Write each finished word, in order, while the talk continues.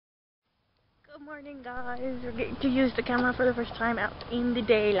Good morning, guys. We're getting to use the camera for the first time out in the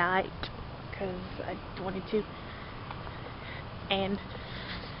daylight because I wanted to. And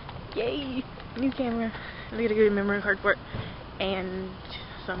yay, new camera. I got a good memory card for it and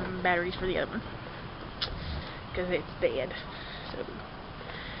some batteries for the other one because it's dead. So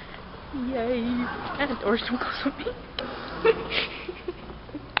yay! And the doors don't close on me.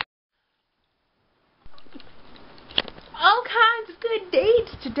 All kinds of good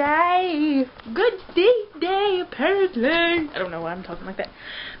deeds today. Good deed day, apparently. I don't know why I'm talking like that.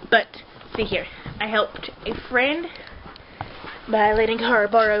 But, see here. I helped a friend by letting her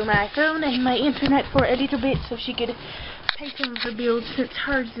borrow my phone and my internet for a little bit so she could pay some of her bills since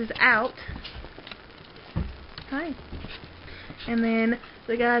hers is out. Hi. And then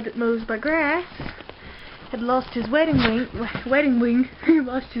the guy that mows my grass had lost his wedding ring. He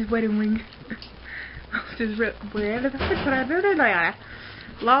lost his wedding ring. Lost his wedding ring.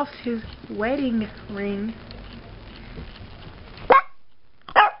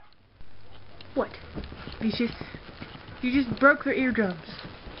 What? You just broke their eardrums.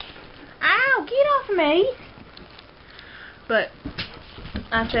 Ow! Get off me! But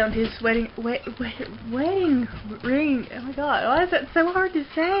I found his wedding ring. Oh my god! Why is that so hard to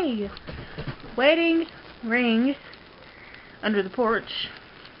say? Wedding ring under the porch.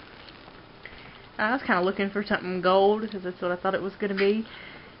 I was kind of looking for something gold because that's what I thought it was going to be.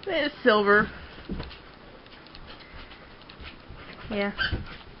 It's silver. Yeah.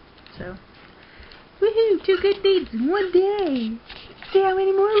 So. Woohoo! 2 good deeds in one day. See how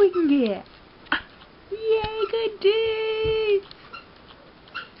many more we can get. Yay! Good deeds.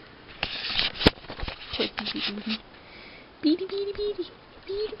 Beady beady beady.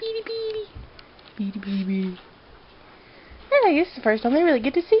 Beady beady beady. Beady beady beady. I guess it's the first time they really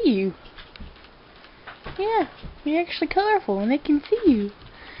get to see you. Yeah, you're actually colorful and they can see you.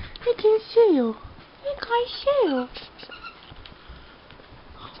 They can see you. You can see you.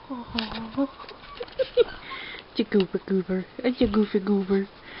 Oh. It's a goober goober. It's a goofy goober.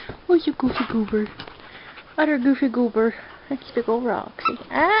 Oh, you goofy goober. Other goofy goober. That's big old rock. See?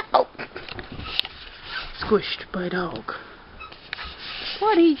 Ah! Oh! Squished by a dog.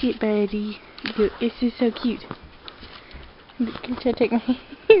 What is it, buddy? This is so cute. Can I take my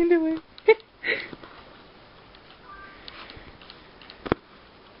hand away?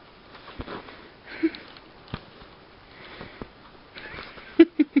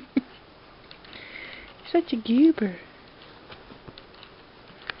 Such a goober.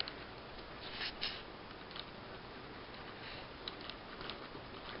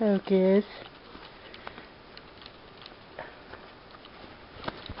 Focus.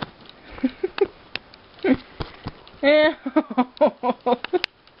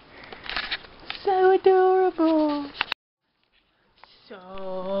 So adorable.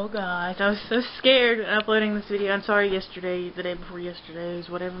 So guys, I was so scared uploading this video. I'm sorry the day before yesterday's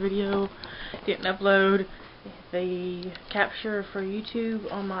whatever video didn't upload. The capture for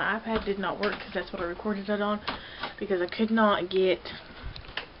YouTube on my iPad did not work because that's what I recorded it on, because I could not get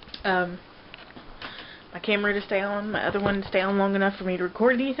my camera to stay on, my other one to stay on long enough for me to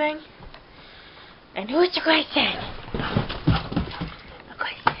record anything. And who's the question?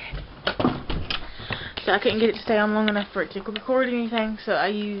 So I couldn't get it to stay on long enough for it to record anything, so I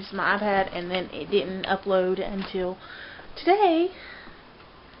used my iPad, and then it didn't upload until today,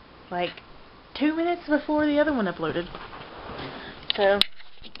 like 2 minutes before the other one uploaded. So,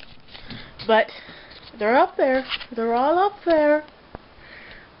 but they're up there. They're all up there.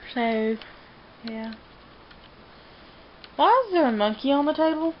 So, yeah. Why is there a monkey on the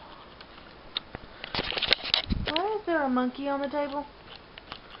table? Why is there a monkey on the table?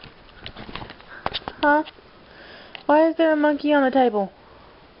 Huh? Why is there a monkey on the table?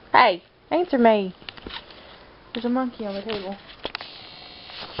 Hey, answer me. There's a monkey on the table.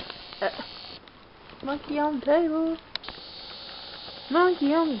 Monkey on the table.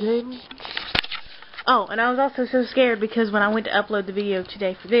 Monkey on the table. Oh, and I was also so scared because when I went to upload the video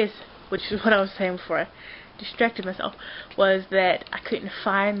today for this, which is what I was saying before I distracted myself, was that I couldn't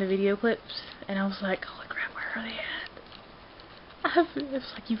find the video clips, and I was like, holy crap, where are they at? It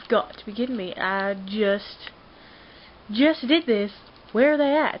was like, you've got to be kidding me. I just did this. Where are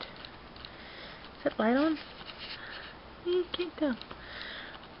they at? Is that light on? You can't tell.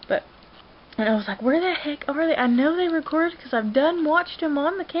 But, and I was like, where the heck are they? I know they recorded because I've watched them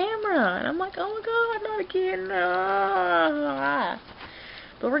on the camera. And I'm like, oh my god, not again.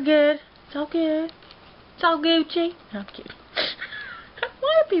 But we're good. It's all good. It's all Gucci. No, I'm kidding.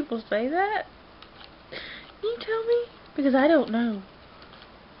 Why do people say that? Can you tell me? Because I don't know.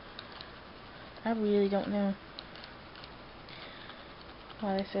 I really don't know.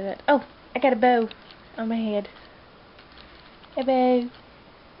 why they say that. Oh, I got a bow on my head. A bow.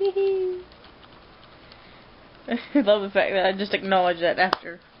 Woohoo! I love the fact that I just acknowledged that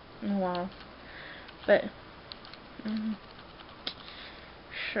after a while. But,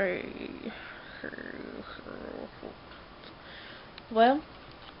 well,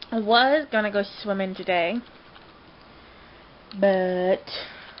 I was gonna go swimming today, but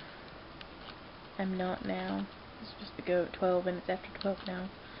I'm not now. I'm supposed to go at 12 and it's after 12 now.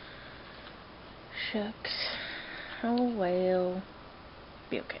 Shucks. Oh well.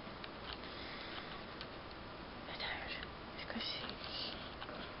 Be okay. I'm tired. Let's go see.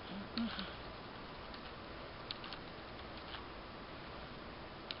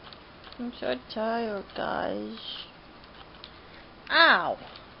 I'm so tired, guys. Ow!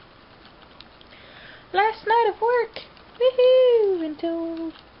 Last night of work! Woohoo!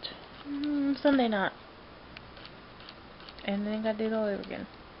 Until Sunday night. And then got to do it all over again.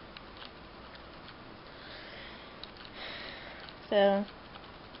 So,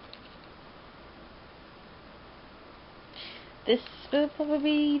 this will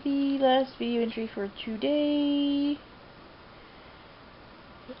probably be the last video entry for today.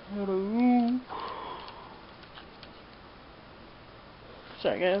 Hello.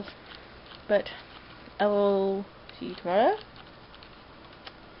 Sorry guys, but I will see you tomorrow.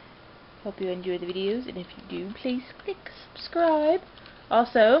 Hope you enjoy the videos, and if you do, please click subscribe.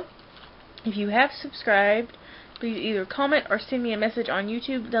 Also, if you have subscribed, please either comment or send me a message on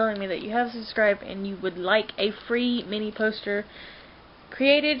YouTube telling me that you have subscribed and you would like a free mini poster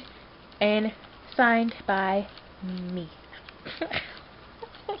created and signed by me.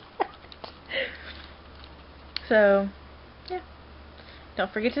 So, yeah.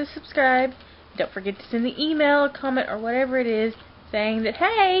 Don't forget to subscribe. Don't forget to send the email, a comment, or whatever it is saying that,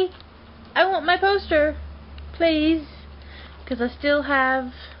 hey, I want my poster, please, because I still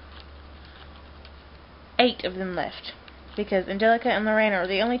have 8 of them left, because Angelica and Lorraine are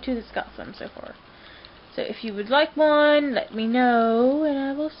the only 2 that's got some so far. So if you would like one, let me know, and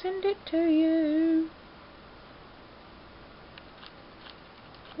I will send it to you.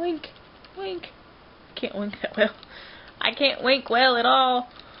 Wink, wink. Can't wink that well. I can't wink well at all.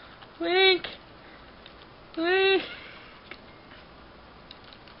 Wink, wink.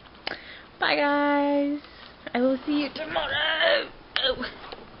 Bye guys. I will see you tomorrow. Oh.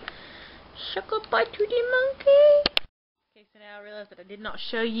 Suck up bye to the monkey. Okay, so now I realize that I did not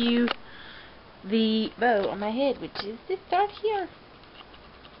show you the bow on my head, which is this right here.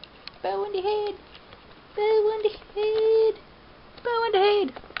 Bow on the head. Bow on the head. Bow on the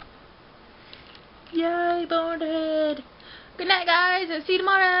head. Yay, bow on the head. Good night guys, I'll see you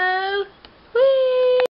tomorrow. Whee!